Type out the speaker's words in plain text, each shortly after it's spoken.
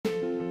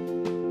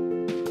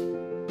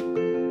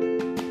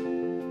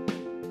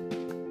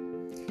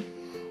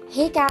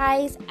Hey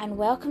guys, and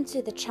welcome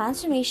to the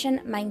Transformation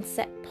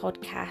Mindset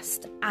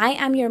Podcast. I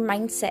am your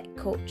mindset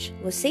coach,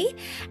 Lucy,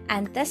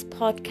 and this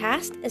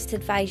podcast is to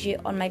advise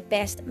you on my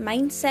best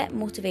mindset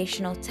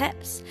motivational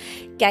tips,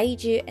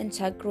 guide you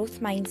into a growth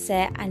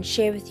mindset, and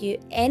share with you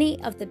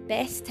any of the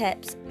best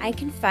tips I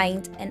can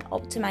find in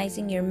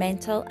optimizing your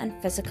mental and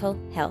physical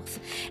health.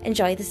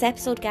 Enjoy this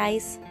episode,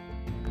 guys.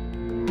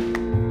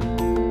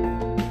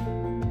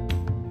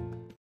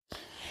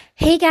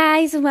 Hey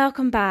guys, and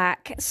welcome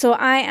back. So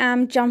I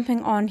am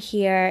jumping on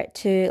here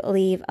to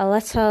leave a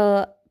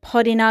little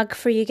poddy nug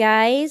for you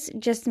guys,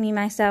 just me,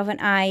 myself and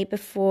I,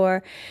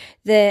 before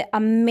the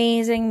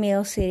amazing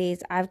meal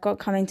series I've got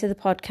coming to the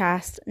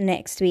podcast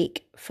next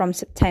week from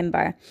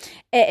September.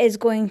 It is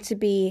going to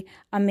be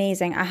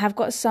amazing. I have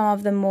got some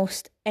of the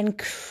most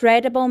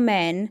incredible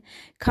men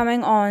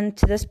coming on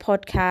to this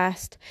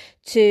podcast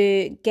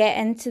to get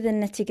into the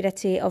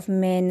nitty-gritty of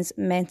men's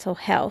mental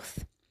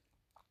health.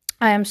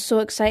 I am so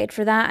excited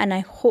for that, and I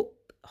hope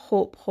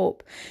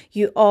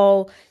you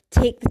all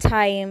take the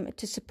time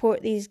to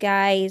support these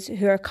guys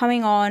who are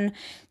coming on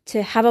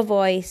to have a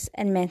voice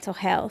in mental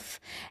health.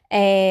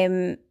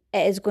 It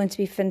is going to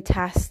be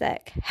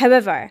fantastic.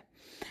 However,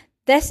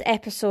 this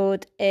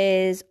episode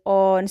is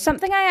on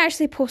something I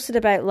actually posted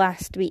about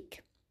last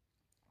week,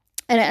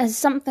 and it is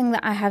something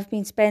that I have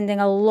been spending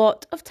a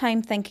lot of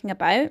time thinking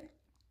about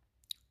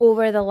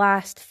over the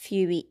last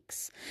few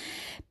weeks,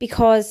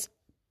 because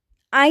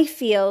I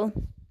feel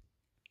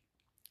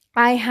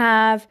I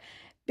have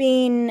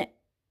been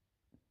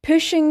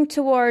pushing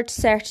towards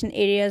certain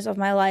areas of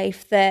my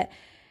life that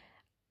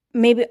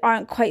maybe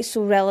aren't quite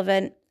so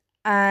relevant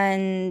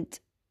and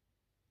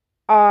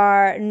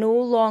are no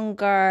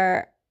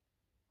longer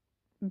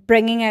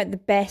bringing out the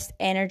best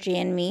energy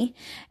in me.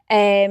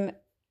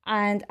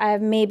 And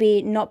I've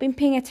maybe not been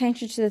paying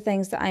attention to the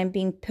things that I'm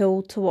being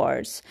pulled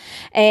towards.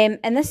 And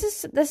this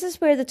is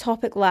where the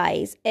topic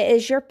lies. It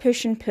is your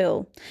push and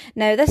pull.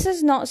 Now, this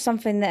is not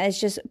something that has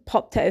just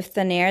popped out of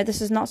thin air. This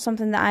is not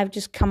something that I've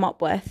just come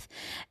up with.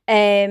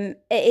 It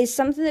is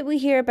something that we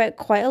hear about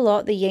quite a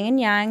lot, the yin and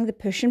yang, the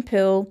push and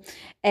pull,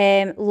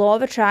 law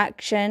of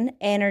attraction,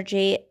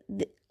 energy.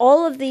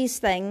 All of these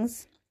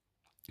things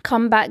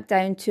come back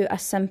down to a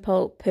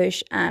simple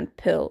push and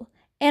pull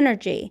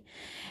energy.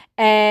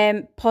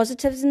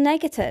 Positives and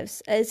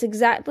negatives. It's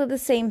exactly the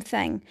same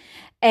thing.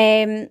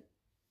 Now,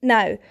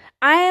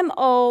 I am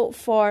all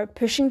for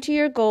pushing to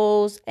your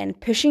goals and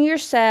pushing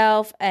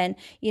yourself and,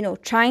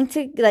 trying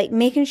to,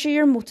 making sure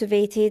you're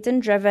motivated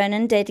and driven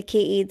and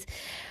dedicated.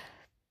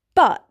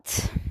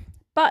 But,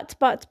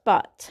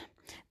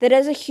 there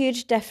is a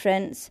huge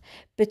difference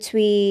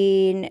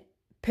between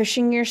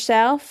pushing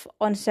yourself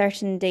on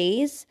certain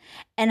days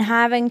and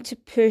having to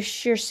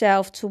push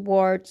yourself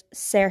towards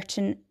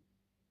certain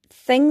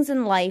things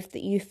in life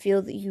that you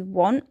feel that you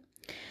want.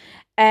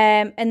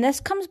 And this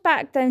comes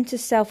back down to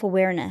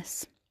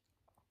self-awareness.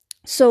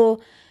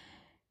 So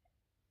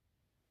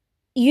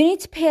you need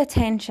to pay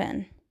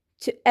attention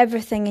to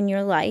everything in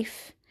your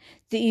life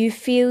that you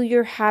feel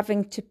you're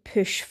having to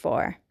push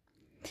for.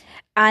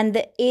 And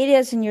the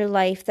areas in your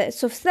life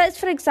so let's,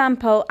 for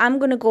example, I'm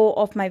going to go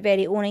off my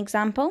very own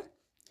example,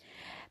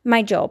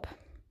 my job.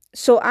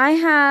 So I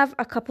have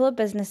a couple of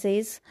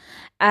businesses,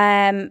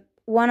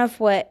 one of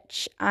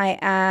which I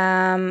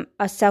am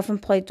a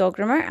self-employed dog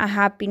groomer. I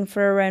have been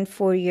for around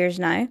 4 years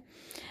now.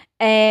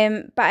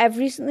 But I've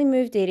recently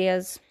moved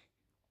areas,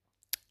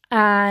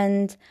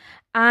 and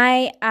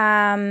I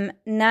am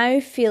now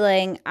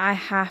feeling I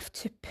have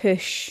to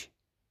push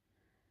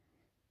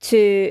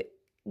to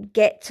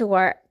get to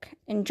work,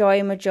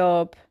 enjoy my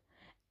job,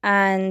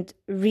 and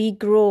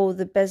regrow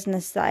the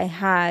business that I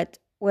had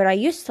where I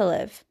used to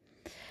live.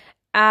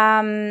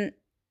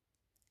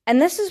 And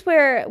this is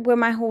where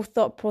my whole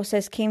thought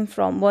process came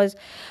from, was,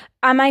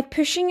 am I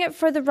pushing it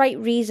for the right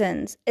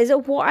reasons? Is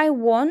it what I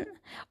want?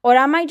 Or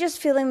am I just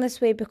feeling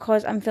this way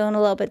because I'm feeling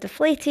a little bit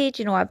deflated?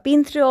 I've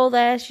been through all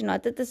this. I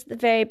did this at the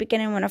very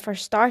beginning when I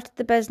first started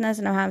the business,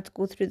 and I have to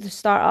go through the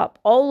startup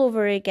all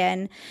over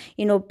again,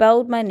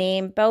 build my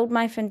name, build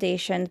my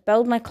foundations,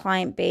 build my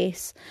client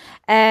base.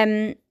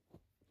 Is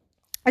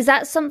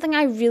that something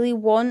I really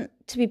want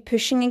to be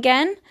pushing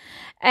again?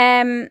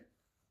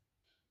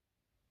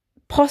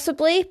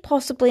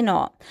 Possibly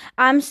not.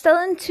 I'm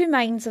still in two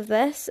minds of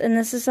this, and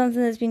this is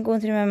something that's been going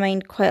through my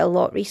mind quite a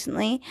lot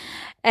recently.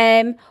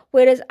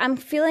 Whereas I'm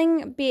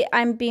feeling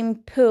I'm being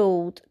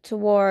pulled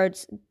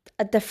towards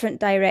a different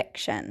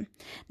direction.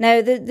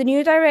 Now, the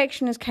new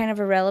direction is kind of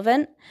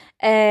irrelevant,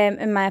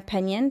 in my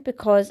opinion,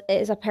 because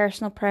it is a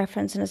personal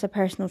preference and it's a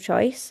personal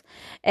choice.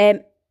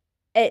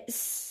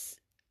 It's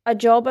a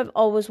job I've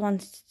always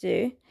wanted to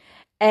do,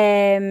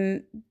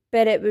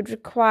 but it would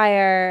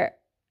require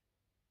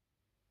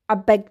a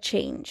big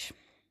change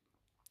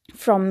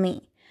from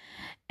me.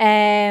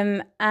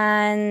 But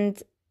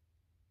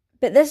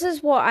this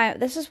is what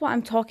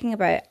I'm talking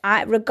about.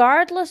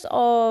 Regardless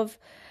of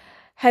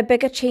how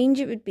big a change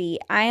it would be,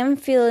 I am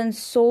feeling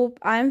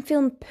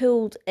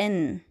pulled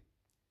in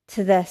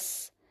to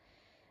this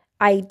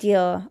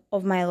idea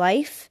of my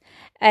life.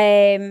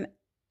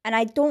 And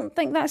I don't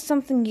think that's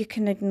something you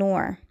can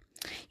ignore.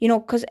 You know,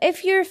 because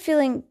if you're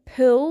feeling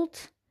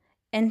pulled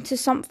into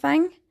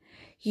something,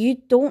 you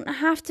don't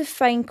have to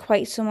find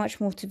quite so much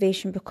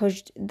motivation,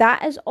 because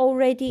that is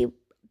already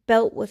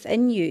built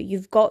within you.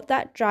 You've got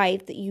that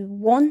drive that you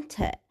want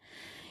it.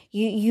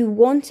 You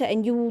want it,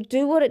 and you will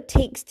do what it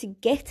takes to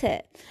get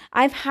it.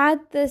 I've had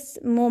this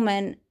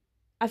moment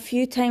a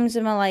few times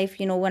in my life,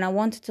 you know, when I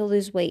wanted to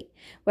lose weight,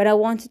 when I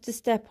wanted to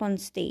step on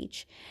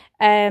stage,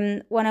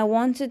 when I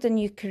wanted a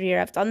new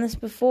career. I've done this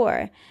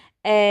before,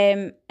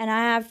 and I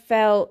have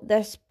felt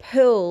this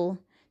pull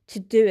to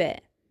do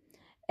it.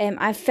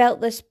 I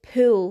felt this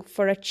pull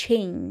for a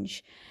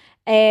change.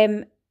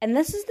 And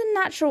this is the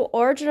natural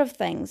order of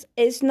things.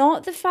 It's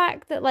not the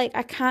fact that, like,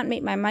 I can't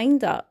make my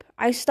mind up.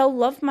 I still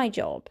love my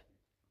job.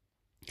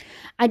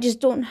 I just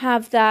don't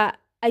have that.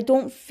 I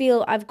don't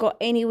feel I've got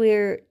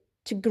anywhere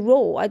to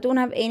grow. I don't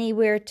have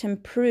anywhere to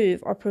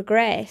improve or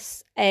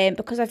progress,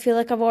 because I feel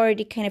like I've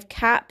already kind of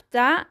capped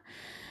that.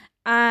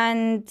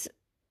 And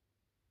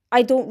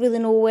I don't really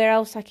know where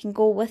else I can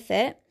go with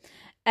it.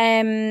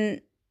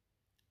 And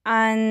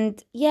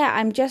yeah,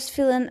 I'm just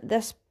feeling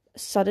this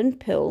sudden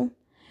pull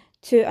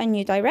to a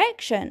new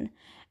direction.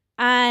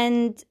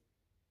 And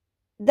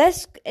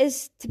this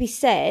is to be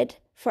said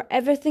for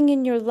everything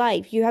in your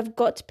life. You have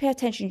got to pay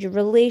attention to your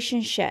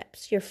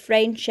relationships, your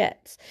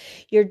friendships,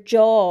 your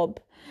job,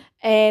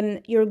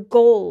 your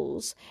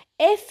goals.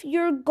 If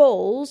your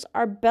goals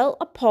are built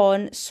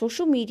upon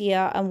social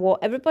media and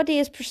what everybody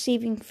is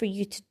perceiving for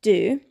you to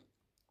do,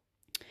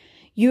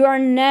 you are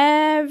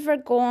never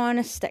going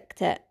to stick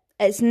to it.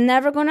 It's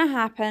never going to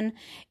happen.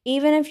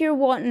 Even if you're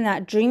wanting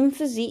that dream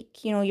physique,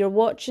 you know, you're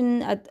watching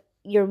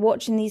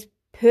these,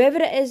 whoever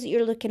it is that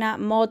you're looking at,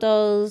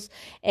 models,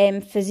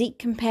 physique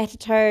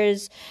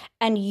competitors,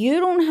 and you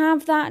don't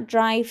have that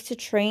drive to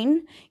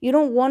train. You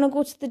don't want to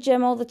go to the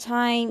gym all the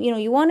time. You know,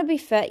 you want to be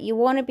fit, you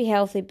want to be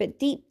healthy, but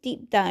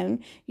deep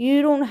down,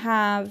 you don't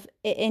have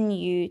it in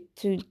you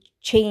to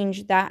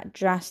change that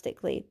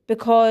drastically.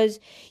 Because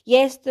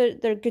yes,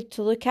 they're good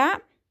to look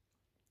at,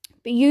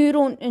 but you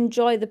don't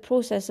enjoy the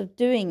process of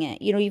doing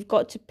it. You know, you've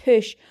got to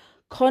push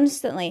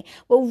constantly.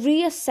 Well,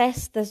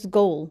 reassess this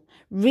goal.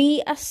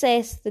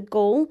 Reassess the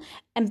goal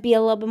and be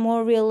a little bit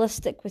more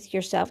realistic with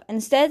yourself.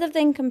 Instead of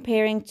then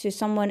comparing to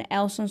someone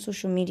else on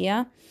social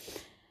media,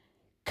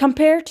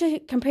 compare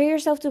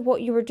yourself to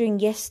what you were doing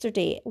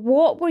yesterday.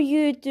 What were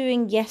you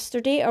doing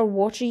yesterday, or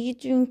what are you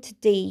doing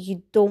today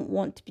you don't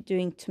want to be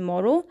doing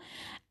tomorrow?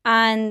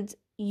 And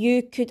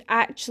you could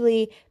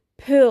actually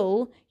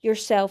pull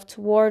yourself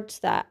towards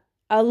that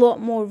a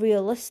lot more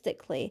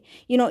realistically.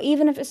 You know,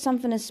 even if it's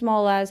something as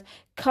small as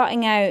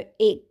cutting out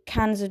 8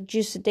 cans of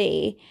juice a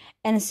day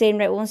and saying,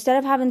 right, well, instead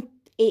of having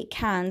 8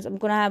 cans, I'm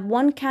going to have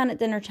 1 can at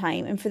dinner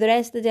time, and for the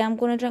rest of the day, I'm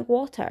going to drink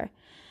water,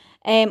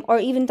 or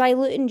even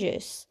diluting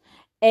juice.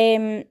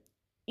 You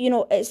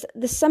know, it's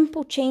the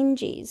simple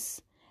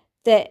changes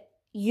that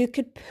you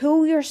could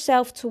pull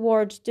yourself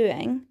towards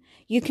doing.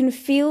 You can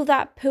feel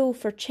that pull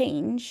for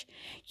change.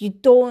 You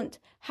don't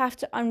have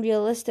to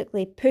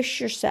unrealistically push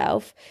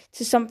yourself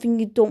to something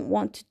you don't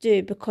want to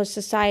do because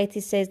society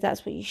says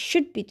that's what you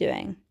should be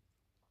doing.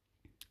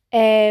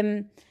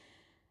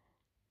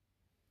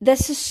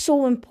 This is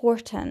so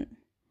important.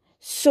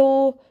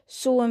 So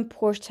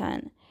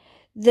important.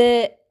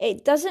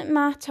 It doesn't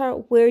matter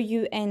where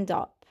you end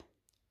up,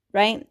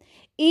 right?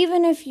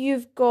 Even if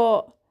you've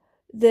got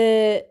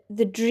the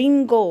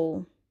dream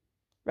goal,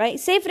 right?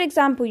 Say, for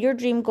example, your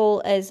dream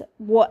goal is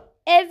what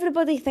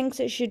everybody thinks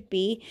it should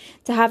be,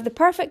 to have the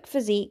perfect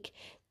physique,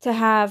 to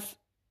have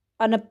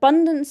an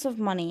abundance of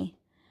money,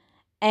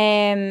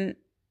 and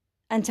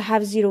to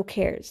have zero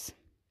cares.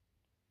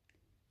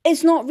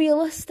 It's not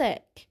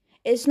realistic.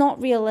 It's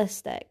not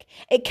realistic.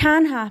 It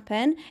can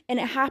happen, and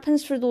it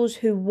happens for those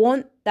who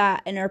want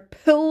that and are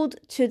pulled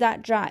to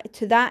that drive,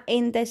 to that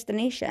end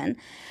destination.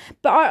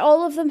 But are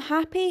all of them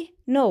happy?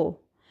 No.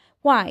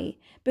 Why?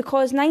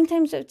 Because 9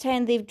 times out of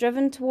 10, they've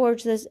driven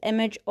towards this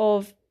image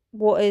of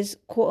what is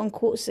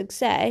quote-unquote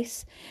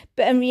success,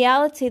 but in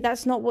reality,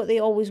 that's not what they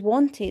always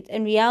wanted.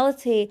 In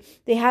reality,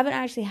 they haven't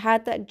actually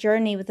had that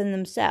journey within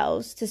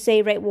themselves to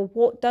say, right, well,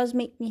 what does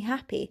make me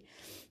happy?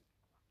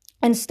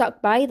 And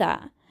stuck by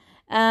that.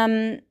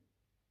 And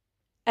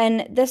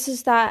this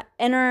is that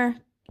inner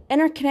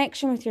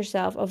connection with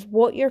yourself of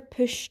what you're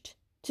pushed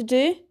to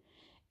do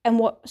and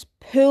what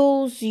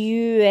pulls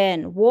you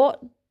in,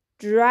 what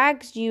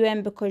drags you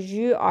in, because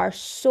you are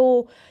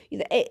so,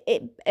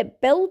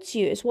 it builds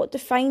you. It's what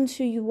defines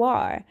who you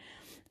are.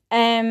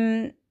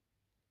 And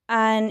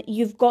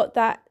you've got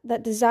that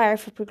desire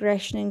for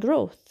progression and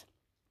growth.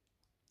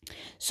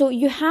 So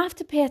you have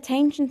to pay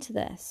attention to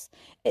this.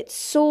 It's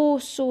so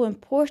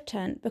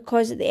important,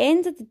 because at the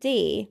end of the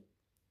day,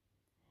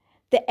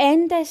 the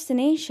end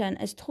destination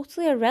is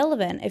totally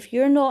irrelevant if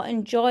you're not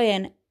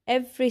enjoying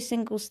every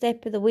single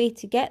step of the way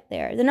to get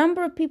there. The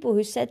number of people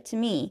who said to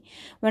me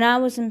when I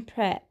was in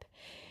prep,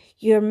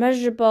 you're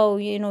miserable,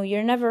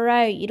 you're never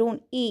out, you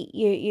don't eat,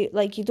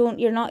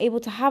 you're not able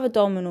to have a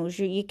Domino's,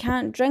 you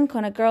can't drink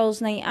on a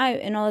girls' night out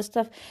and all this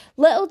stuff.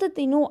 Little did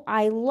they know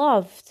I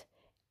loved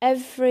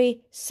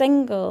every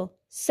single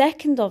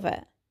second of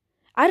it.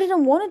 I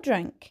didn't want to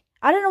drink.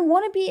 I didn't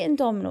want to be eating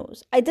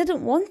Domino's. I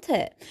didn't want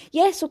it.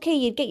 Yes, okay,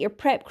 you'd get your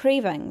prep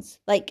cravings,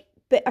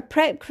 but a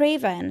prep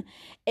craving,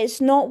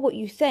 it's not what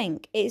you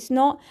think. It's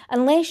not,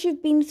 unless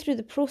you've been through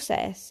the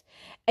process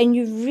and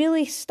you've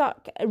really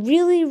stuck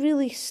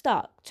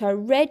to a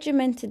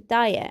regimented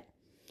diet.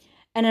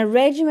 And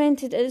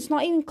it's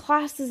not even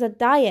classed as a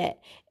diet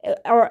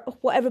or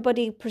what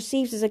everybody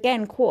perceives as,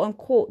 again, quote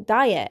unquote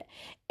diet.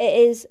 It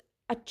is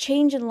a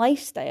change in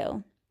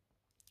lifestyle.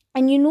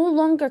 And you no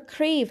longer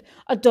crave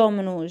a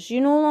Domino's.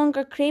 You no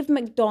longer crave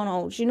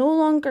McDonald's. You no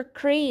longer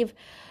crave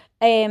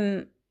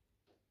a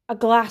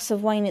glass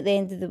of wine at the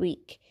end of the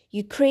week.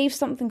 You crave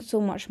something so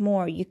much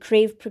more. You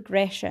crave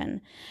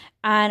progression.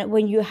 And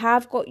when you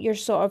have got your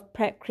sort of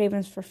prep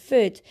cravings for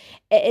food,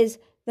 it is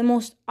the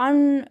most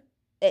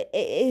it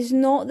is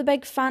not the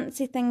big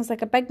fancy things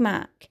like a Big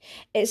Mac.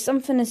 It's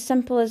something as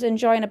simple as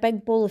enjoying a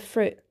big bowl of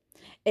fruit.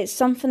 It's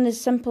something as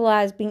simple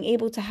as being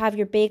able to have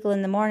your bagel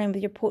in the morning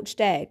with your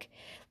poached egg.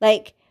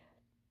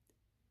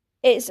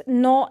 It's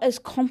not as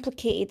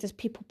complicated as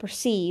people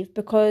perceive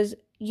because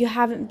you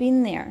haven't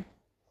been there.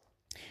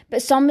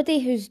 But somebody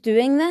who's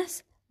doing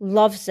this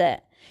loves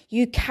it.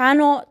 It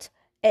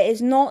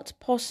is not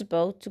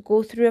possible to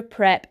go through a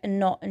prep and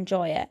not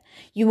enjoy it.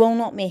 You will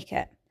not make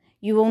it.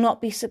 You will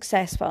not be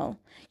successful.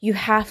 You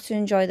have to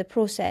enjoy the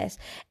process.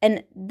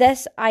 And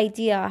this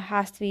idea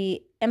has to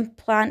be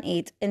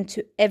implanted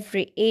into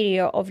every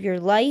area of your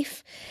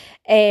life.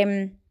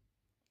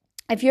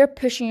 If you're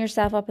pushing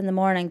yourself up in the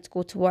morning to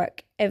go to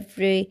work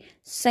every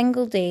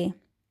single day,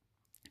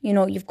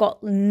 you've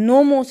got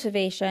no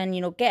motivation,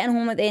 getting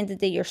home at the end of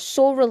the day, you're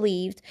so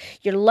relieved,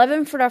 you're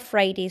living for a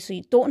Friday, so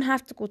you don't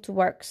have to go to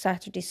work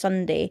Saturday,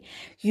 Sunday.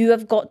 You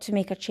have got to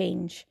make a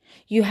change.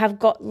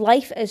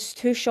 Life is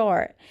too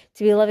short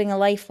to be living a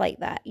life like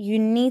that. You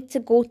need to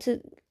go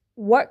to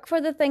work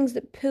for the things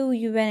that pull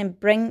you in and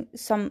bring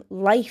some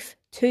life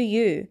to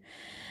you.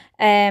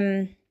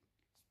 But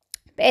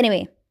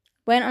anyway,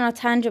 went on a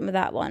tangent with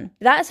that one.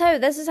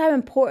 This is how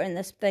important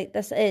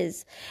this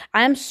is.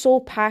 I am so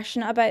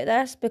passionate about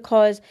this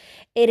because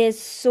it is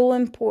so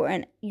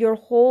important. Your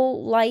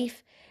whole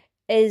life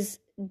is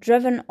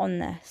driven on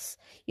this.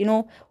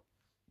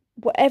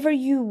 Whatever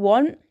you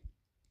want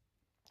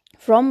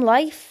from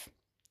life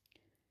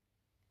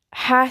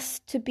has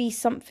to be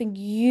something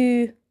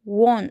you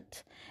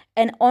want.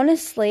 And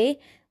honestly,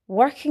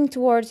 working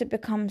towards it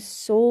becomes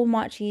so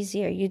much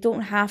easier. You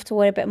don't have to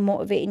worry about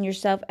motivating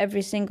yourself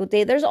every single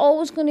day. There's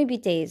always going to be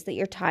days that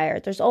you're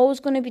tired. There's always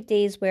going to be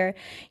days where,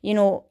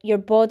 your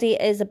body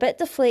is a bit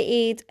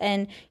deflated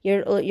and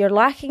you're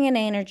lacking in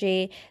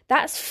energy.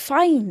 That's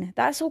fine.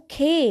 That's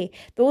okay.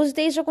 Those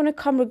days are going to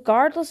come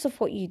regardless of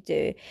what you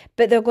do,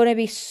 but they're going to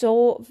be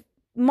so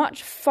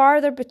much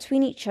farther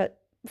between each other.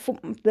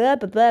 Blah,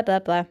 blah, blah, blah,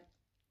 blah.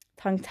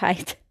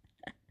 Tongue-tied.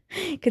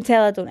 You can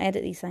tell I don't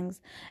edit these things.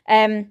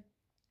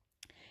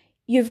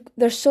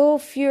 They're so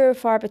few or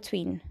far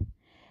between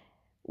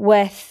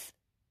with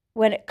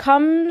when it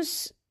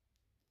comes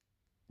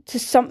to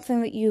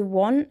something that you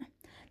want.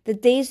 The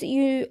days that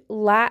you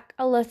lack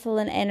a little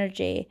in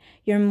energy,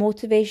 your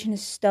motivation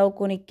is still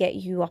going to get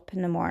you up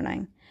in the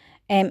morning.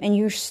 And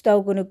you're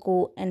still going to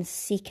go and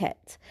seek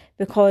it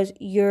because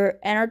your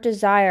inner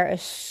desire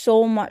is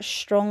so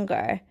much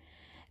stronger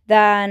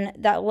than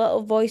that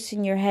little voice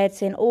in your head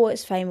saying, oh,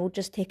 it's fine, we'll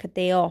just take a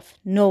day off.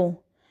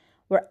 No.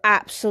 We're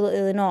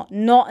absolutely not.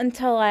 Not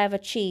until I have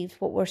achieved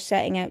what we're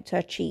setting out to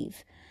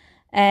achieve.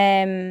 But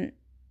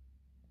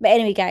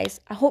anyway, guys,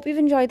 I hope you've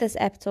enjoyed this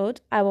episode.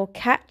 I will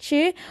catch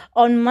you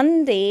on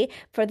Monday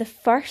for the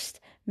first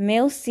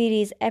Male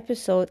Series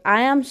episode.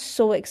 I am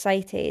so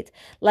excited.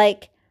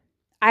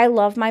 I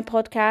love my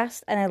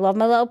podcast and I love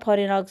my little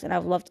potty nugs and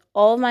I've loved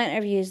all of my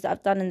interviews that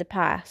I've done in the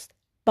past.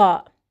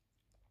 But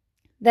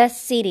this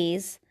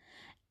series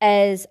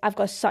I've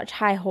got such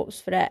high hopes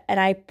for it, and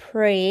I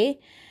pray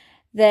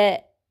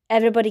that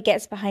everybody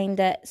gets behind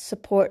it,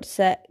 supports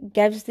it,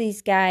 gives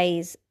these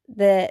guys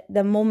the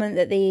moment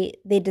that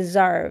they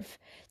deserve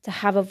to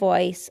have a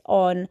voice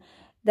on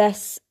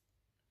this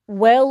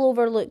well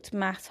overlooked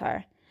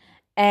matter.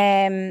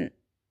 And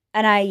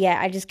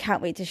I just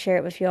can't wait to share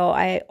it with you all.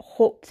 I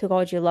hope to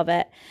God you love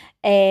it.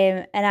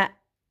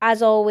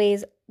 As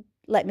always,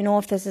 let me know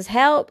if this has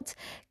helped.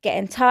 Get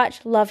in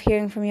touch. Love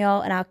hearing from you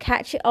all, and I'll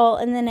catch you all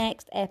in the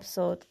next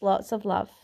episode. Lots of love.